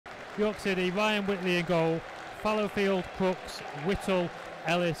York City, Ryan Whitley in goal. Fallowfield, Crookes, Whittle,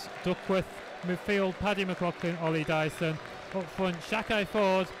 Ellis, Duckworth. Midfield, Paddy McLaughlin, Ollie Dyson. Up front, Shakai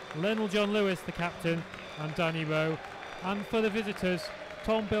Forde, Lionel John Lewis, the captain, and Danny Rowe. And for the visitors,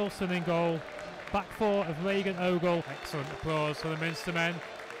 Tom Bilson in goal. Back four of Reagan Ogle. Excellent applause for the Minstermen.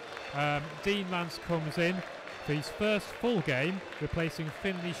 Dean Lance comes in for his first full game, replacing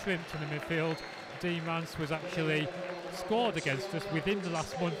Finley Shrimp in the midfield. Dean Lance was actually scored against us within the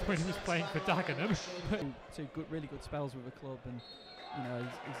last month when he was playing for Dagenham. Two really good spells with the club, and you know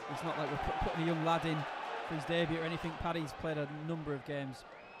it's not like we're putting a young lad in for his debut or anything. Paddy's played a number of games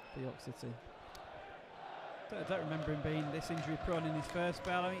for York City. I don't remember him being this injury prone in his first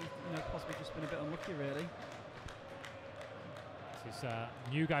spell. I mean, possibly just been a bit unlucky, really. This is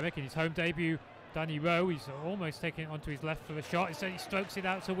new guy making his home debut, Danny Rowe. He's almost taking it onto his left for a shot. Instead he strokes it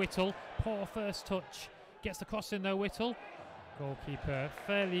out to Whittle. Poor first touch. Gets the cross in though, Whittle. Goalkeeper,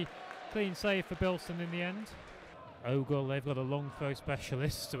 fairly clean save for Bilson in the end. Ogle, they've got a long throw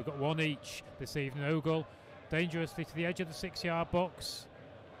specialist, so we've got one each this evening. Ogle dangerously to the edge of the 6-yard box.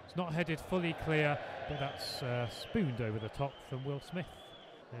 It's not headed fully clear, but that's spooned over the top from Will Smith.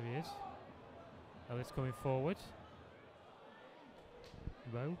 There he is. Ellis coming forward.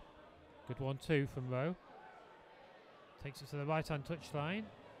 Rowe. Good 1-2 from Rowe. Takes it to the right-hand touchline.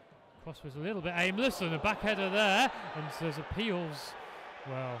 Cross was a little bit aimless and a back header there. And so there's appeals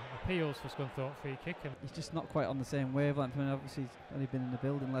for Scunthorpe free kick. And he's just not quite on the same wavelength. I mean, obviously he's only been in the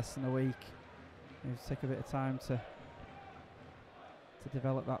building less than a week. It'll take a bit of time to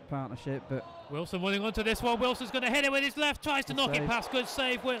develop that partnership, but Wilson running onto this one. Wilson's going to hit it with his left, tries to knock it past. Good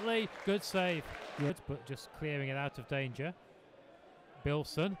save, Whitley. Good save. Yeah. But just clearing it out of danger.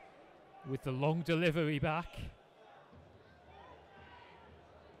 Bilson with the long delivery back.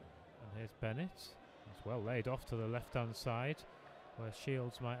 And here's Bennett. It's well laid off to the left-hand side, where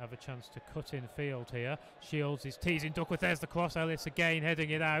Shields might have a chance to cut in field here. Shields is teasing Duckworth. There's the cross. Ellis again heading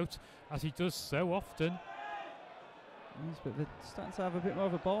it out, as he does so often. Yes, but they're starting to have a bit more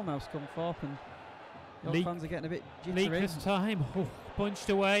of a ball now, Scunthorpe, and York fans are getting a bit jittery. Leak this time, bunched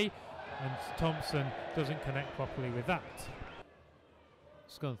away, and Thompson doesn't connect properly with that.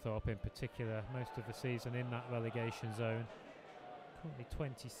 Scunthorpe in particular, most of the season in that relegation zone. Currently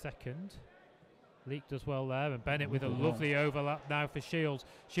 22nd. Leak does well there, and Bennett with a lovely overlap now for Shields.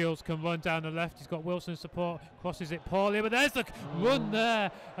 Shields can run down the left. He's got Wilson's support, crosses it poorly, but there's the run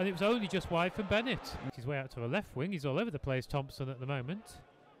there, and it was only just wide from Bennett. His way out to the left wing. He's all over the place, Thompson, at the moment.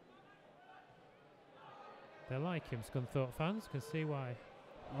 They like him, Scunthorpe fans. Can see why.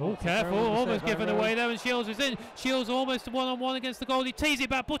 Oh, careful, almost given away there, and Shields is in. Shields almost one-on-one against the goal. He tees it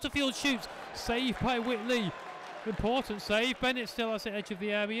back. Butterfield shoots. Saved by Whitley. Important save. Bennett still has the edge of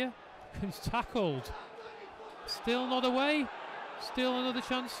the area. He's tackled. Still not away. Still another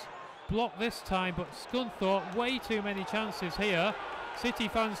chance. Blocked this time, but Scunthorpe, way too many chances here. City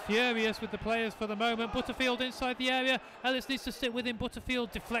fans furious with the players for the moment. Butterfield inside the area. Ellis needs to sit within.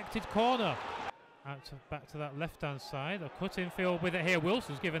 Butterfield deflected corner. Back to that left-hand side. A cut in field with it here.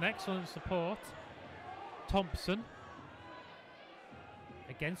 Wilson's given excellent support. Thompson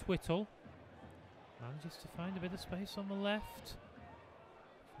against Whittle. Manages to find a bit of space on the left.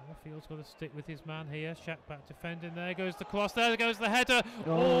 Fallowfield's got to stick with his man here. Shack back defending. There goes the cross. There goes the header.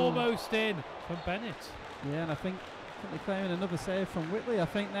 Almost in from Bennett. Yeah, and I think they're claiming another save from Whitley. I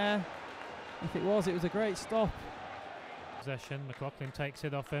think there, if it was a great stop. Possession. McLaughlin takes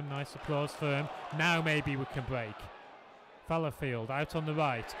it off him. Nice applause for him. Now maybe we can break. Fallowfield out on the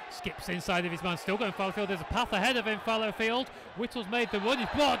right. Skips inside of his man. Still going Fallowfield. There's a path ahead of him, Fallowfield. Whittle's made the run. He's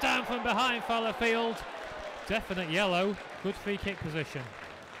brought down from behind Fallowfield. Definite yellow. Good free kick position.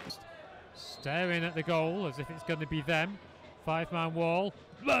 Staring at the goal as if it's going to be them. 5-man wall.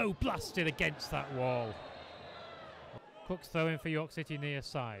 Rowe blasted against that wall. Crookes throwing for York City near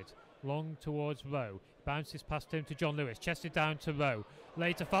side. Long towards Rowe. Bounces past him to John Lewis. Chested down to Rowe.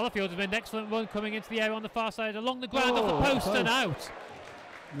 Later Fallowfield has made an excellent run coming into the area on the far side. Along the ground off the post and out.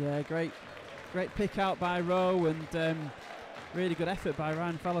 Yeah, great pick out by Rowe, and really good effort by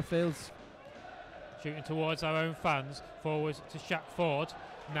Ryan Fallowfield. Shooting towards our own fans. Forwards to Shaq Forde.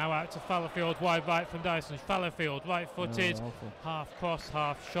 Now out to Fallowfield, wide right from Dyson. Fallowfield, right footed. Half cross,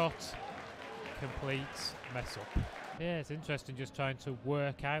 half shot. Complete mess up. Yeah, it's interesting just trying to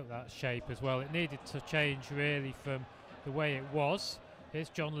work out that shape as well. It needed to change really from the way it was. Here's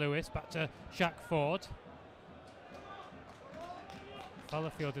John Lewis, back to Shaq Forde.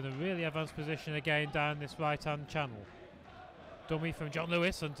 Fallowfield in a really advanced position again down this right-hand channel. Dummy from John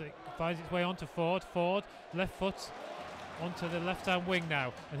Lewis, and it finds its way onto Forde. Forde, left foot, onto the left-hand wing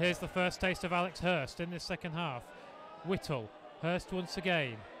now. And here's the first taste of Alex Hurst in this second half. Whittle, Hurst once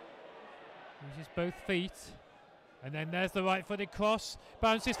again. Uses both feet. And then there's the right-footed cross.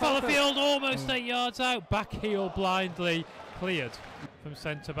 Bounces Fallowfield almost 8 yards out. Back heel blindly cleared from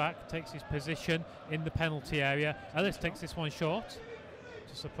centre-back. Takes his position in the penalty area. Ellis takes this one short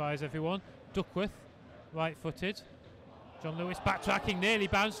to surprise everyone. Duckworth, right-footed. John Lewis backtracking, nearly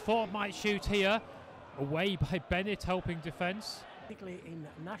bounced. Forde might shoot here. Away by Bennett, helping defence. Particularly in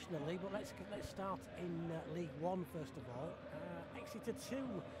National League, but let's start in League One first of all. Exeter 2,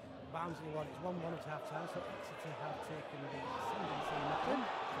 Barnsley 1. It's 1-1 at half time, so Exeter have taken the ascendancy in that one.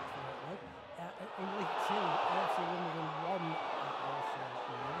 In League 2, AFC Wimbledon 1.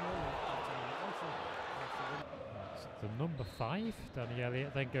 The number 5, Danny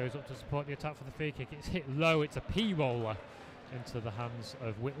Elliott, then goes up to support the attack for the free kick. It's hit low. It's a P-roller into the hands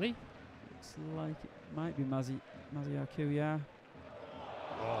of Whitley. Looks like it might be Kouhyar.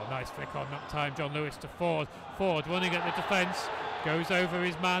 Oh, nice flick on that time. John Lewis to Forde. Forde running at the defence. Goes over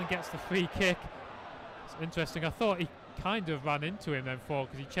his man, gets the free kick. It's interesting. I thought he kind of ran into him then, Forde,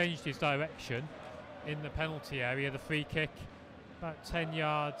 because he changed his direction in the penalty area. The free kick about 10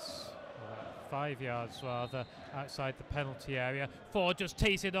 yards, or 5 yards rather, outside the penalty area. Forde just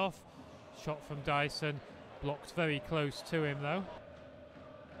tees it off. Shot from Dyson. Blocked very close to him though.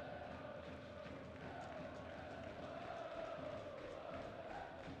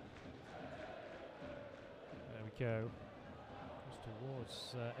 Go. Goes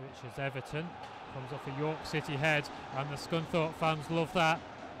towards Richards Everton, comes off a York City head, and the Scunthorpe fans love that.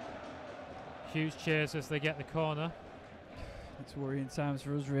 Huge cheers as they get the corner. It's worrying times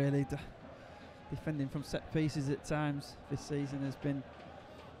for us really. Defending from set pieces at times this season has been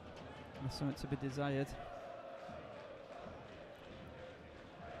something to be desired.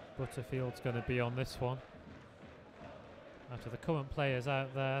 Butterfield's going to be on this one. Out of the current players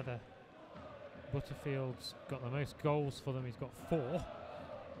out there, Butterfield's got the most goals for them. He's got 4.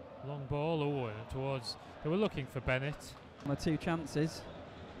 Long ball, and towards. They were looking for Bennett. My 2 chances.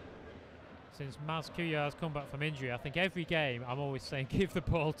 Since Kouhyar's come back from injury, I think every game I'm always saying give the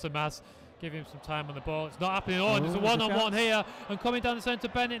ball to Maz, give him some time on the ball. It's not happening. Oh, there's a one-on-one here, and coming down the centre,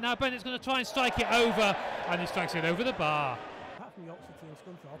 Bennett. Now Bennett's going to try and strike it over, and he strikes it over the bar. Apart from York City and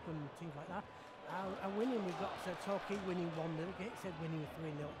Scunthorpe and teams like that, and winning, we've got Torquay winning 1-0, Gateshead winning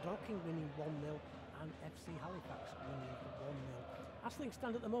 3-0, Dorking winning 1-0, and FC Halifax winning 1-0. As things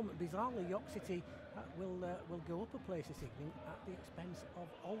stand at the moment, bizarrely, York City will go up a place this evening at the expense of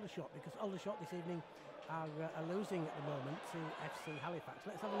Aldershot, because Aldershot this evening are losing at the moment to FC Halifax.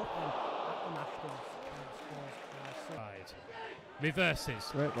 Let's have a look then at the Nationals scores.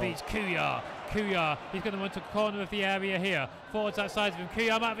 Reverses, beats Kouhyar. Kouhyar, he's going to run to the corner of the area here. Forde's outside of him.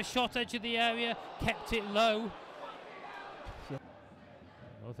 Kouhyar might have a shot edge of the area, kept it low.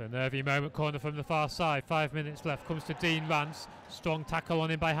 Another nervy moment, corner from the far side. 5 minutes left, comes to Dean Rance. Strong tackle on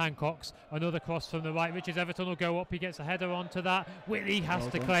him by Hancox. Another cross from the right. Richards Everton will go up, he gets a header onto that. Whitley has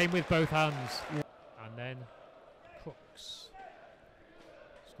to claim with both hands. Yeah. And then Crookes.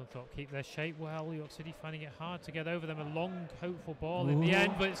 Scunthorpe keep their shape well. York City finding it hard to get over them. A long, hopeful ball in the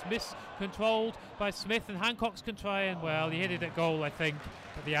end, but it's miscontrolled by Smith, and Hancox can try and, well, he hit it at goal, I think,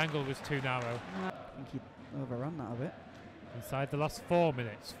 but the angle was too narrow. I think he overran that a bit. Inside the last 4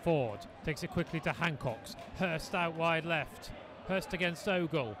 minutes, Forde takes it quickly to Hancox. Hurst out wide left. Hurst against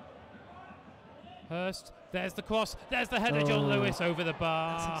Ogle. Hurst, there's the cross, there's the header, John Lewis over the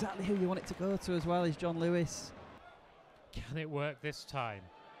bar. That's exactly who you want it to go to as well, is John Lewis. Can it work this time?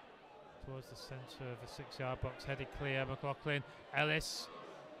 Towards the centre of the 6-yard box, headed clear, McLaughlin, Ellis.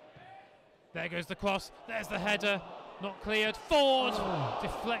 There goes the cross, there's the header, not cleared. Forde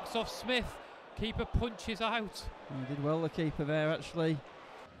deflects off Smith. Keeper punches out. He did well, the keeper there, actually.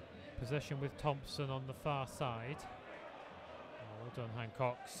 Possession with Thompson on the far side. Well done,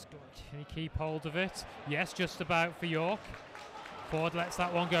 Hancox. Can he keep hold of it? Yes, just about for York. Forde lets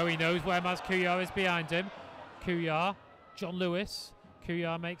that one go. He knows where Kouhyar is behind him. Kouhyar, John Lewis.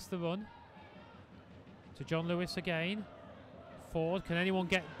 Kouhyar makes the run. To John Lewis again. Forde, can anyone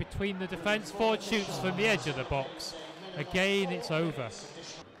get between the defence? Forde shoots from the edge of the box. Again, it's over.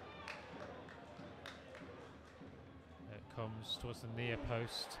 Comes towards the near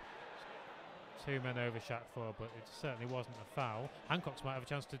post. 2 men overshot for, but it certainly wasn't a foul. Hancox might have a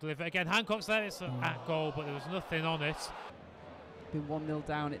chance to deliver again. Hancox there, it's at goal, but there was nothing on it. Been 1-0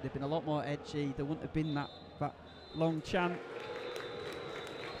 down, it'd have been a lot more edgy. There wouldn't have been that long chant.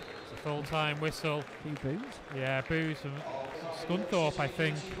 It's a full-time whistle. A few boos. Yeah, boos from Scunthorpe, I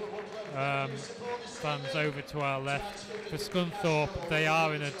think. Fans over to our left. For Scunthorpe, they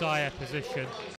are in a dire position.